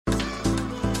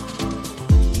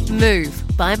Move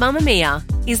by Mamamia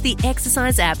is the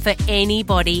exercise app for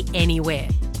anybody, anywhere.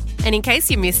 And in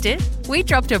case you missed it, we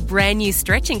dropped a brand new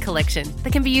stretching collection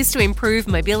that can be used to improve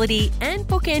mobility and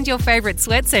bookend your favourite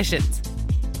sweat sessions.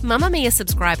 Mamamia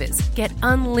subscribers get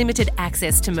unlimited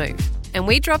access to Move, and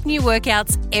we drop new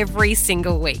workouts every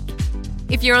single week.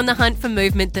 If you're on the hunt for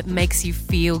movement that makes you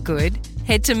feel good,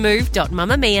 head to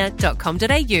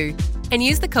move.mamamia.com.au and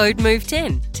use the code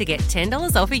MOVE10 to get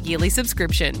 $10 off a yearly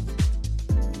subscription.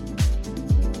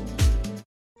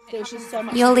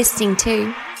 You're listening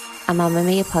to a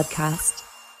Mamamia podcast.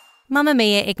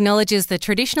 Mamamia acknowledges the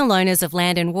traditional owners of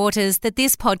land and waters that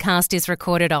this podcast is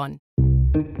recorded on.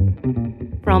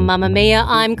 From Mamamia,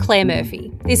 I'm Claire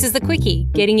Murphy. This is The Quickie,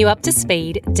 getting you up to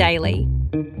speed daily.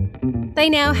 They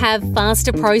now have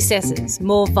faster processors,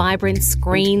 more vibrant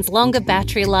screens, longer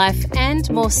battery life,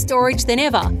 and more storage than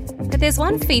ever. But there's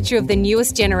one feature of the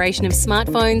newest generation of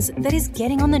smartphones that is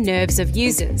getting on the nerves of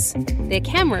users. Their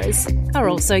cameras are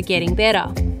also getting better.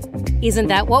 Isn't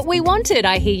that what we wanted,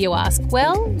 I hear you ask?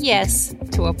 Well, yes,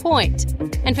 to a point.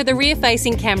 And for the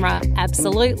rear-facing camera,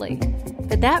 absolutely.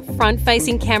 But that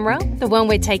front-facing camera, the one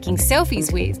we're taking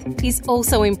selfies with, is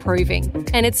also improving.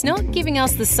 And it's not giving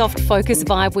us the soft focus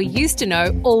vibe we used to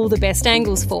know all the best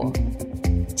angles for.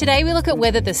 Today we look at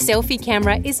whether the selfie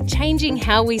camera is changing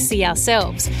how we see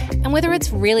ourselves, and whether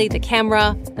it's really the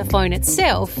camera, the phone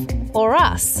itself, or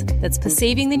us that's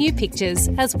perceiving the new pictures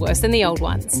as worse than the old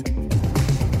ones.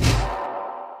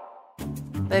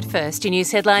 But first, your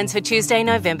news headlines for Tuesday,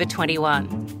 November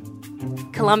 21.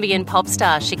 Colombian pop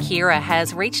star Shakira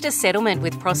has reached a settlement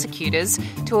with prosecutors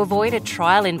to avoid a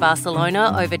trial in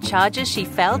Barcelona over charges she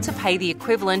failed to pay the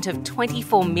equivalent of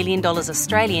 $24 million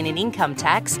Australian in income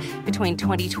tax between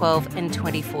 2012 and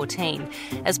 2014.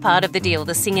 As part of the deal,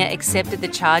 the singer accepted the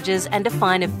charges and a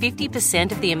fine of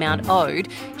 50% of the amount owed.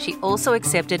 She also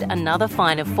accepted another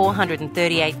fine of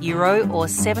 €438 or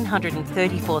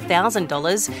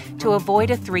 $734,000 to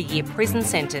avoid a 3-year prison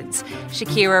sentence.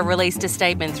 Shakira released a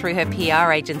statement through her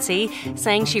PR agency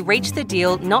saying she reached the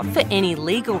deal not for any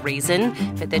legal reason,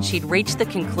 but that she'd reached the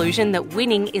conclusion that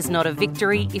winning is not a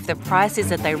victory if the price is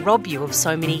that they rob you of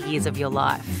so many years of your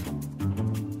life.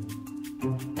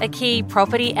 A key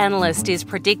property analyst is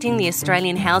predicting the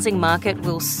Australian housing market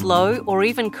will slow or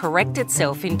even correct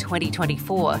itself in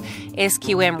 2024.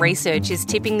 SQM Research is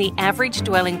tipping the average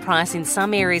dwelling price in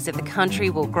some areas of the country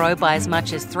will grow by as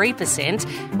much as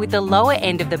 3%, with the lower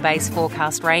end of the base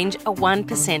forecast range a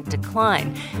 1%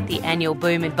 decline. The annual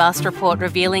boom and bust report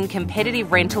revealing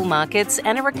competitive rental markets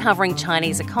and a recovering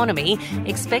Chinese economy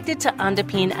expected to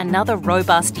underpin another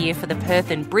robust year for the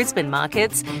Perth and Brisbane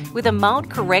markets, with a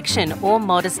mild correction or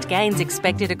modest gains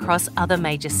expected across other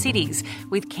major cities,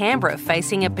 with Canberra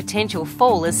facing a potential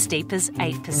fall as steep as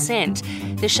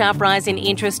 8%. The sharp rise in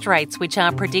interest rates, which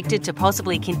are predicted to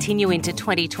possibly continue into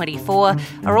 2024,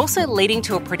 are also leading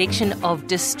to a prediction of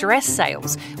distress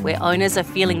sales, where owners are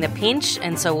feeling the pinch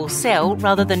and so will sell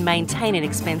rather than maintain an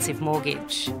expensive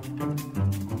mortgage.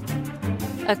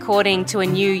 According to a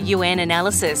new UN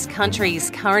analysis, countries'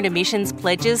 current emissions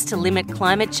pledges to limit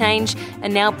climate change are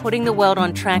now putting the world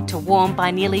on track to warm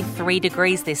by nearly 3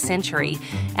 degrees this century.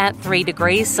 At 3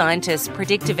 degrees, scientists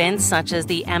predict events such as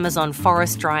the Amazon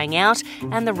forest drying out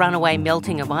and the runaway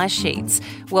melting of ice sheets.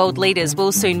 World leaders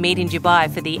will soon meet in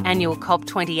Dubai for the annual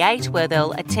COP28, where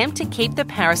they'll attempt to keep the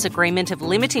Paris Agreement of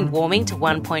limiting warming to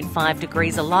 1.5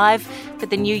 degrees alive, but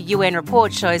the new UN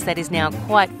report shows that is now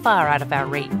quite far out of our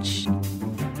reach.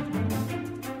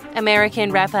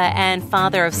 American rapper and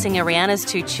father of singer Rihanna's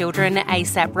 2 children,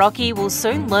 A$AP Rocky, will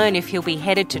soon learn if he'll be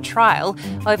headed to trial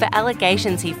over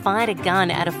allegations he fired a gun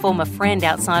at a former friend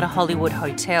outside a Hollywood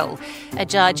hotel. A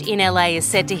judge in LA is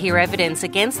set to hear evidence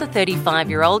against the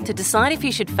 35-year-old to decide if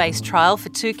he should face trial for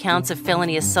 2 counts of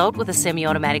felony assault with a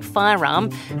semi-automatic firearm.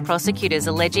 Prosecutors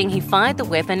alleging he fired the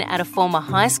weapon at a former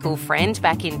high school friend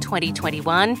back in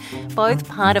 2021, both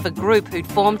part of a group who'd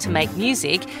formed to make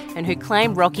music and who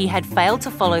claimed Rocky had failed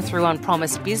to follow through on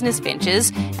promised business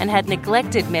ventures and had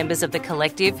neglected members of the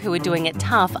collective who were doing it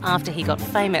tough after he got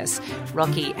famous.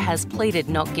 Rocky has pleaded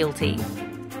not guilty.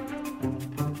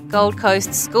 Gold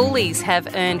Coast schoolies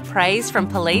have earned praise from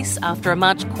police after a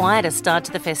much quieter start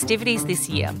to the festivities this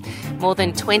year. More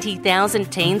than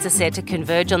 20,000 teens are set to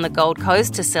converge on the Gold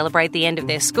Coast to celebrate the end of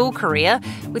their school career,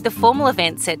 with the formal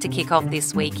event set to kick off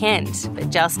this weekend. But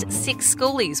just 6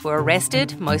 schoolies were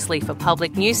arrested, mostly for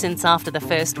public nuisance after the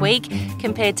first week,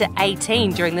 compared to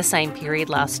 18 during the same period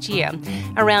last year.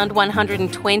 Around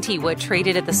 120 were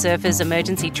treated at the Surfers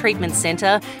Emergency Treatment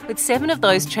Centre, with 7 of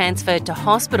those transferred to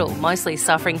hospital, mostly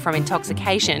suffering from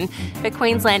intoxication, but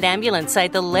Queensland Ambulance say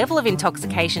the level of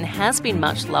intoxication has been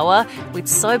much lower, with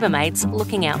sober mates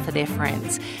looking out for their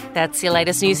friends. That's your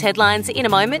latest news headlines. In a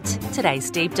moment, today's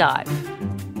Deep Dive.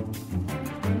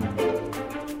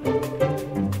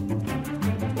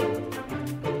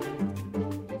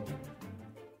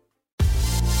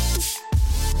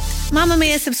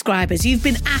 Mamamia subscribers, you've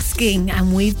been asking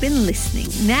and we've been listening.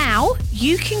 Now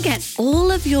you can get all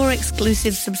of your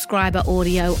exclusive subscriber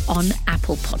audio on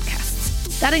Apple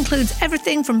Podcasts. That includes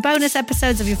everything from bonus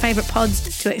episodes of your favourite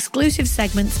pods to exclusive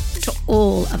segments to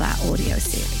all of our audio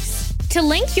series. To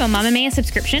link your Mamamia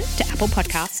subscription to Apple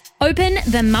Podcasts, open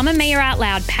the Mamamia Out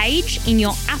Loud page in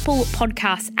your Apple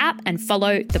Podcasts app and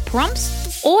follow the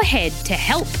prompts, or head to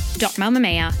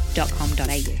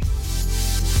help.mamamia.com.au.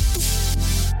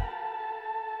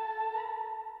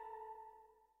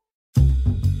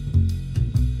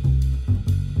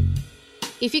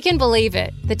 If you can believe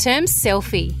it, the term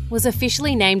selfie was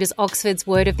officially named as Oxford's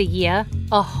Word of the Year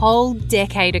a whole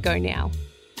decade ago now.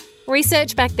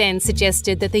 Research back then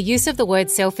suggested that the use of the word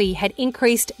selfie had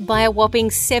increased by a whopping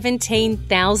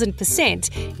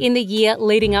 17,000% in the year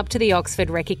leading up to the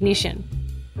Oxford recognition.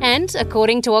 And,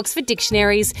 according to Oxford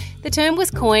dictionaries, the term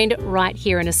was coined right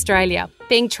here in Australia,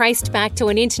 being traced back to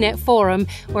an internet forum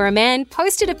where a man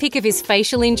posted a pic of his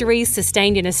facial injuries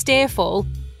sustained in a stair fall,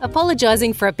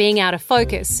 apologising for it being out of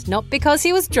focus, not because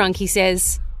he was drunk, he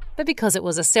says, but because it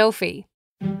was a selfie.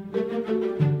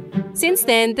 Since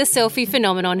then, the selfie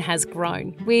phenomenon has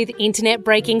grown, with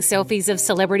internet-breaking selfies of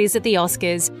celebrities at the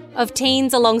Oscars, of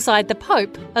teens alongside the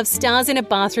Pope, of stars in a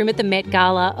bathroom at the Met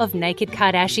Gala, of naked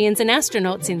Kardashians and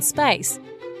astronauts in space.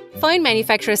 Phone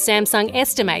manufacturer Samsung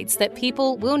estimates that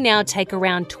people will now take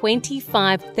around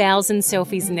 25,000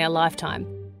 selfies in their lifetime.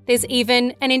 There's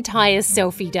even an entire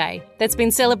selfie day that's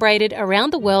been celebrated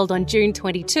around the world on June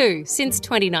 22 since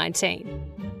 2019.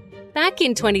 Back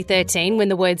in 2013, when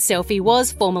the word selfie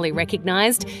was formally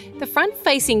recognised, the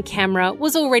front-facing camera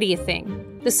was already a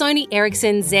thing. The Sony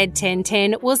Ericsson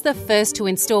Z1010 was the first to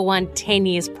install one 10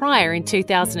 years prior in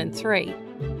 2003.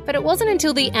 But it wasn't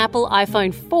until the Apple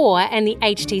iPhone 4 and the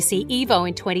HTC Evo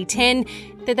in 2010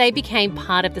 that they became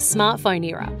part of the smartphone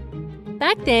era.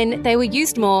 Back then, they were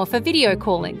used more for video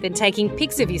calling than taking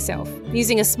pics of yourself,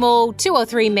 using a small 2 or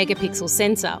 3 megapixel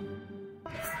sensor.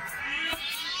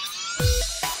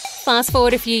 Fast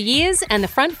forward a few years and the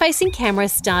front-facing camera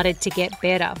started to get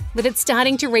better, with it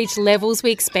starting to reach levels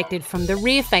we expected from the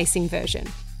rear-facing version.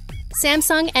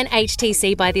 Samsung and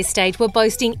HTC by this stage were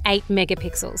boasting 8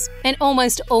 megapixels, and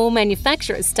almost all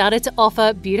manufacturers started to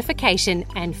offer beautification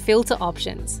and filter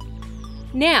options.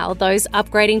 Now, those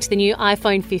upgrading to the new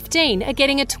iPhone 15 are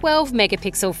getting a 12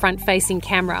 megapixel front-facing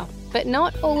camera, but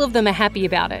not all of them are happy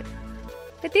about it.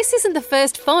 But this isn't the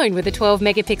first phone with a 12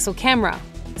 megapixel camera.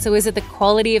 So is it the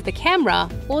quality of the camera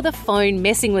or the phone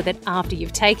messing with it after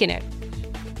you've taken it?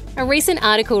 A recent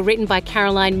article written by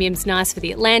Caroline Mims-Nice for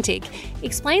The Atlantic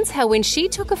explains how when she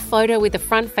took a photo with a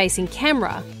front-facing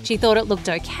camera, she thought it looked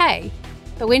okay,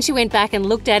 but when she went back and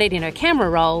looked at it in her camera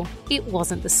roll, it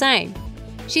wasn't the same.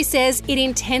 She says it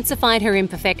intensified her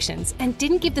imperfections and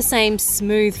didn't give the same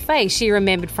smooth face she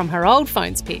remembered from her old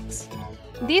phone's pics.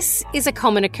 This is a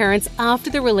common occurrence after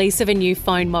the release of a new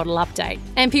phone model update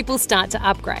and people start to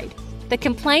upgrade. The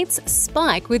complaints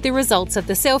spike with the results of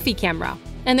the selfie camera,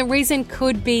 and the reason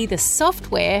could be the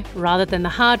software rather than the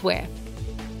hardware.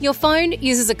 Your phone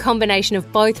uses a combination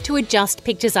of both to adjust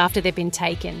pictures after they've been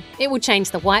taken. It will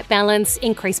change the white balance,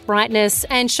 increase brightness,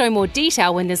 and show more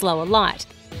detail when there's lower light.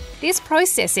 This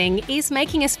processing is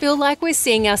making us feel like we're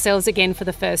seeing ourselves again for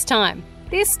the first time,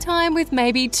 this time with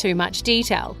maybe too much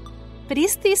detail. But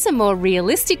is this a more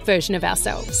realistic version of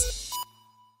ourselves?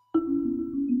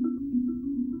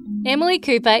 Emily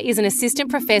Cooper is an assistant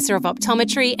professor of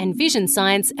optometry and vision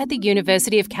science at the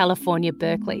University of California,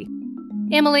 Berkeley.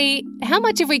 Emily, how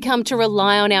much have we come to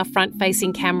rely on our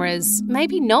front-facing cameras,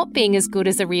 maybe not being as good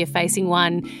as a rear-facing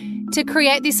one, to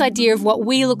create this idea of what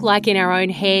we look like in our own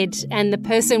head and the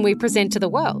person we present to the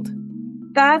world?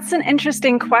 That's an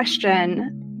interesting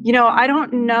question. You know, I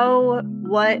don't know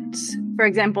what, for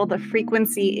example, the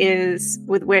frequency is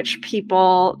with which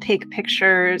people take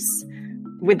pictures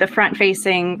with the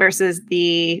front-facing versus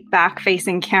the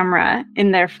back-facing camera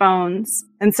in their phones.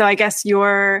 And so I guess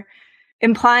you're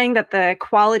implying that the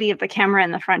quality of the camera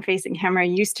in the front-facing camera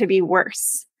used to be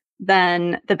worse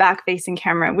than the back-facing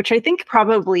camera, which I think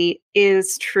probably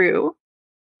is true.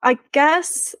 I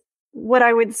guess what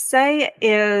I would say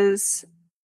is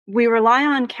we rely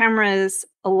on cameras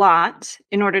a lot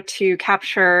in order to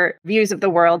capture views of the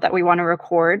world that we want to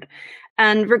record.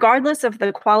 And regardless of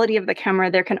the quality of the camera,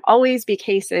 there can always be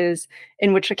cases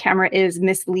in which a camera is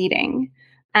misleading.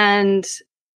 And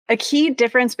a key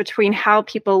difference between how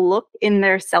people look in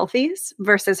their selfies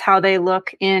versus how they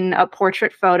look in a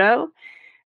portrait photo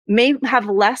may have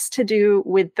less to do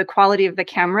with the quality of the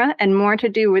camera and more to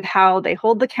do with how they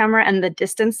hold the camera and the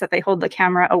distance that they hold the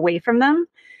camera away from them.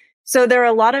 So there are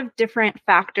a lot of different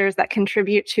factors that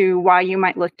contribute to why you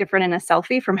might look different in a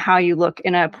selfie from how you look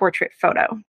in a portrait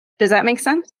photo. Does that make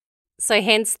sense? So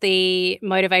hence the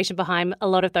motivation behind a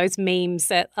lot of those memes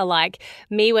that are like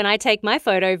me when I take my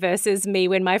photo versus me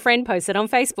when my friend posts it on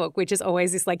Facebook, which is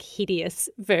always this like hideous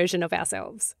version of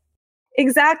ourselves.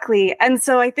 Exactly. And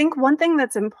so I think one thing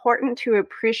that's important to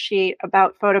appreciate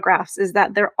about photographs is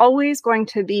that they're always going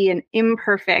to be an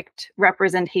imperfect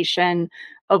representation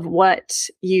of what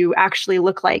you actually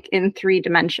look like in 3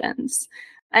 dimensions.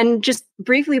 And just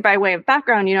briefly by way of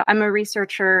background, I'm a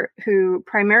researcher who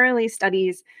primarily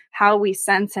studies how we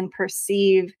sense and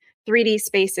perceive 3D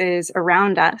spaces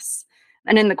around us.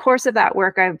 And in the course of that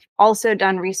work, I've also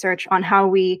done research on how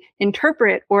we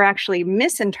interpret or actually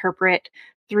misinterpret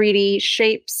 3D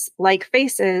shapes like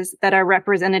faces that are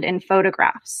represented in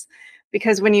photographs.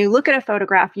 Because when you look at a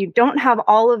photograph, you don't have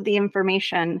all of the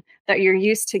information that you're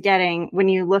used to getting when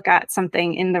you look at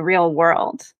something in the real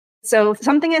world. So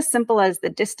something as simple as the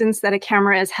distance that a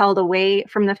camera is held away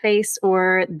from the face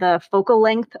or the focal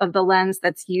length of the lens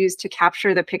that's used to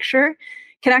capture the picture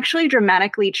can actually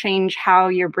dramatically change how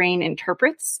your brain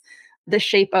interprets the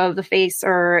shape of the face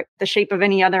or the shape of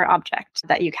any other object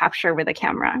that you capture with a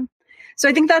camera. So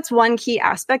I think that's one key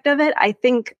aspect of it. I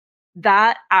think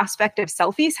that aspect of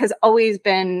selfies has always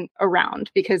been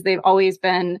around because they've always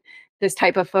been this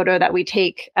type of photo that we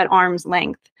take at arm's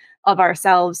length of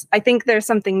ourselves. I think there's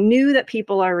something new that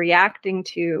people are reacting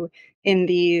to in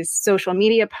these social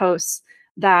media posts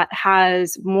that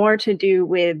has more to do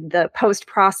with the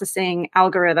post-processing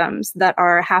algorithms that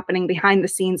are happening behind the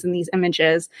scenes in these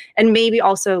images, and maybe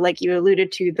also, like you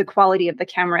alluded to, the quality of the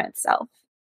camera itself.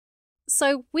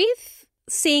 So with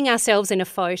seeing ourselves in a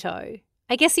photo,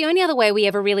 I guess the only other way we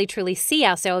ever really truly see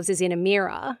ourselves is in a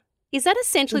mirror. Is that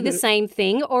essentially the same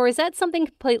thing, or is that something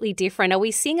completely different? Are we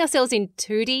seeing ourselves in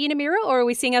 2D in a mirror, or are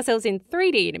we seeing ourselves in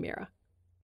 3D in a mirror?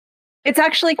 It's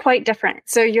actually quite different.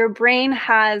 So your brain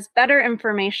has better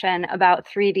information about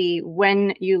 3D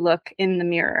when you look in the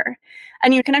mirror.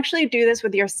 And you can actually do this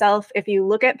with yourself if you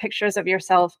look at pictures of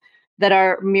yourself that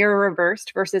are mirror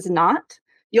reversed versus not.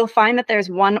 You'll find that there's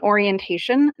one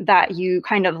orientation that you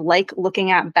kind of like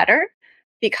looking at better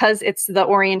because it's the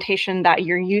orientation that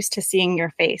you're used to seeing your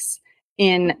face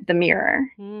in the mirror.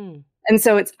 And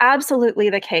so it's absolutely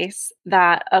the case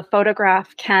that a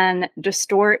photograph can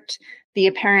distort the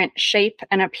apparent shape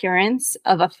and appearance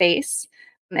of a face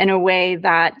in a way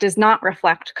that does not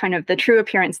reflect kind of the true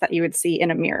appearance that you would see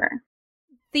in a mirror.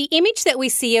 The image that we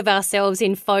see of ourselves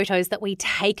in photos that we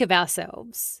take of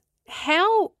ourselves,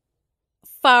 how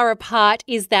far apart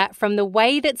is that from the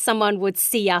way that someone would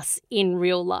see us in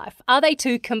real life? Are they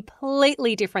two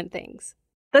completely different things?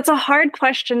 That's a hard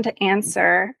question to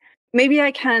answer. Maybe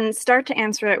I can start to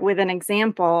answer it with an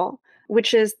example,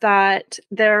 which is that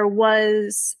there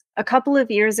was a couple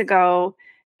of years ago,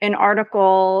 an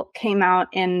article came out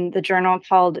in the journal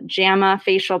called JAMA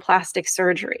Facial Plastic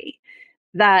Surgery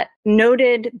that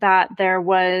noted that there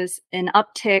was an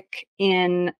uptick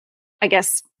in, I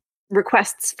guess,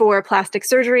 requests for plastic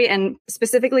surgery, and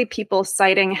specifically people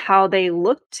citing how they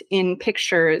looked in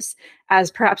pictures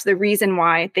as perhaps the reason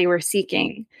why they were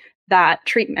seeking that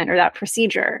treatment or that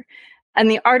procedure. And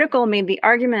the article made the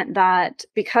argument that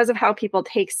because of how people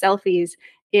take selfies,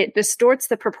 it distorts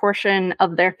the proportion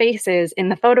of their faces in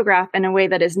the photograph in a way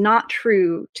that is not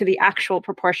true to the actual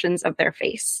proportions of their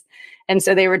face. And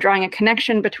so they were drawing a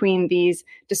connection between these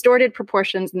distorted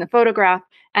proportions in the photograph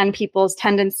and people's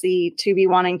tendency to be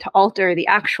wanting to alter the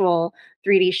actual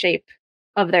 3D shape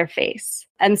of their face.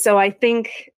 And so I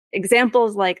think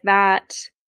examples like that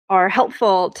are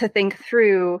helpful to think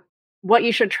through what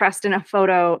you should trust in a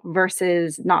photo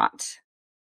versus not.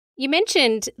 You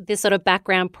mentioned this sort of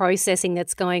background processing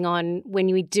that's going on when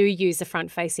we do use the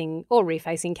front-facing or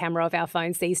rear-facing camera of our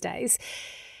phones these days.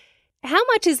 How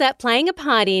much is that playing a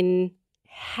part in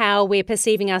how we're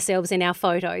perceiving ourselves in our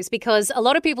photos? Because a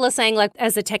lot of people are saying, like,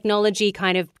 as the technology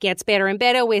kind of gets better and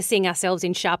better, we're seeing ourselves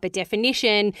in sharper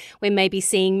definition. We're maybe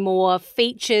seeing more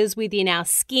features within our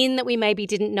skin that we maybe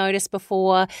didn't notice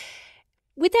before.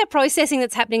 With that processing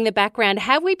that's happening in the background,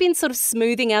 have we been sort of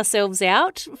smoothing ourselves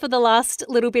out for the last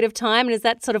little bit of time? And has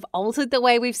that sort of altered the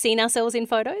way we've seen ourselves in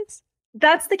photos?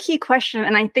 That's the key question.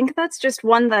 And I think that's just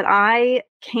one that I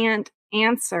can't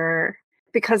answer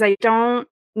because I don't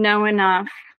know enough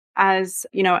as,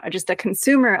 just a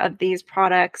consumer of these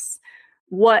products,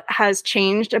 what has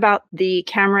changed about the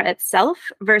camera itself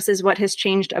versus what has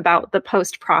changed about the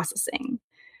post-processing.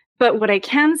 But what I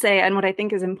can say, and what I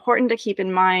think is important to keep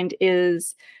in mind,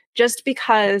 is just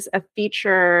because a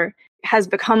feature has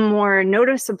become more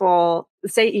noticeable,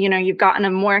 say, you've gotten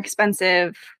a more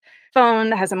expensive phone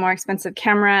that has a more expensive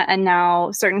camera, and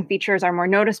now certain features are more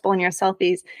noticeable in your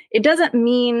selfies, it doesn't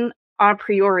mean a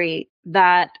priori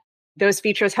that those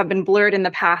features have been blurred in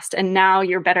the past and now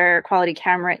your better quality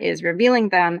camera is revealing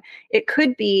them. It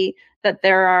could be that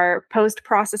there are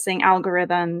post-processing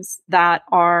algorithms that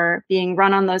are being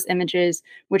run on those images,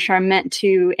 which are meant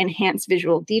to enhance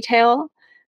visual detail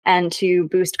and to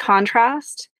boost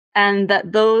contrast, and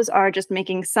that those are just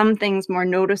making some things more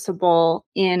noticeable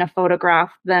in a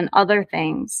photograph than other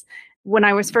things. When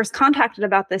I was first contacted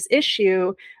about this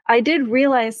issue, I did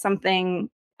realize something,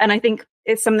 and I think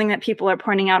it's something that people are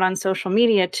pointing out on social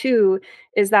media too,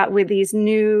 is that with these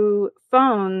new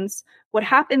phones, what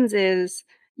happens is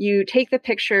you take the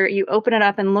picture, you open it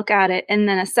up and look at it, and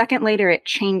then a second later it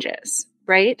changes,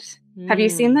 right? Have you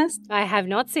seen this? I have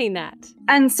not seen that.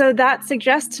 And so that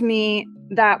suggests to me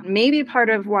that maybe part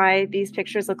of why these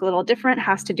pictures look a little different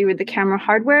has to do with the camera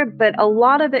hardware, but a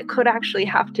lot of it could actually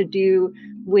have to do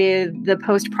with the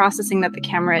post-processing that the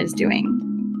camera is doing.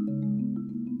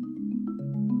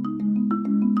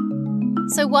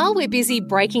 So while we're busy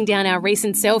breaking down our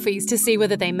recent selfies to see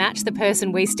whether they match the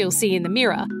person we still see in the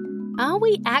mirror, are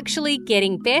we actually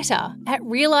getting better at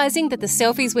realising that the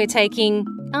selfies we're taking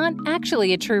aren't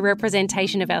actually a true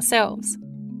representation of ourselves?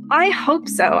 I hope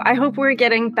so. I hope we're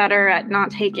getting better at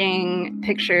not taking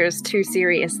pictures too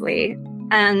seriously.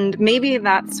 And maybe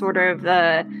that's sort of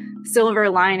the silver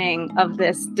lining of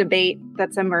this debate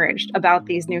that's emerged about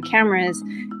these new cameras,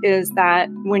 is that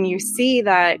when you see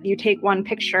that you take one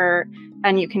picture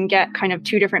and you can get kind of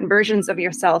two different versions of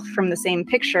yourself from the same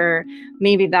picture,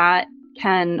 maybe that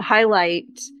can highlight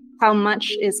how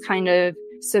much is kind of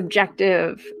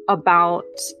subjective about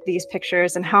these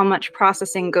pictures and how much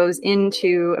processing goes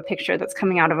into a picture that's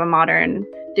coming out of a modern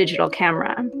digital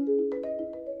camera.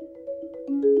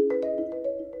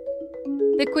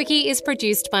 The Quickie is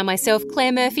produced by myself,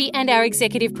 Claire Murphy, and our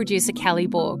executive producer, Callie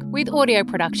Borg, with audio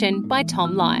production by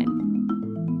Tom Lyon.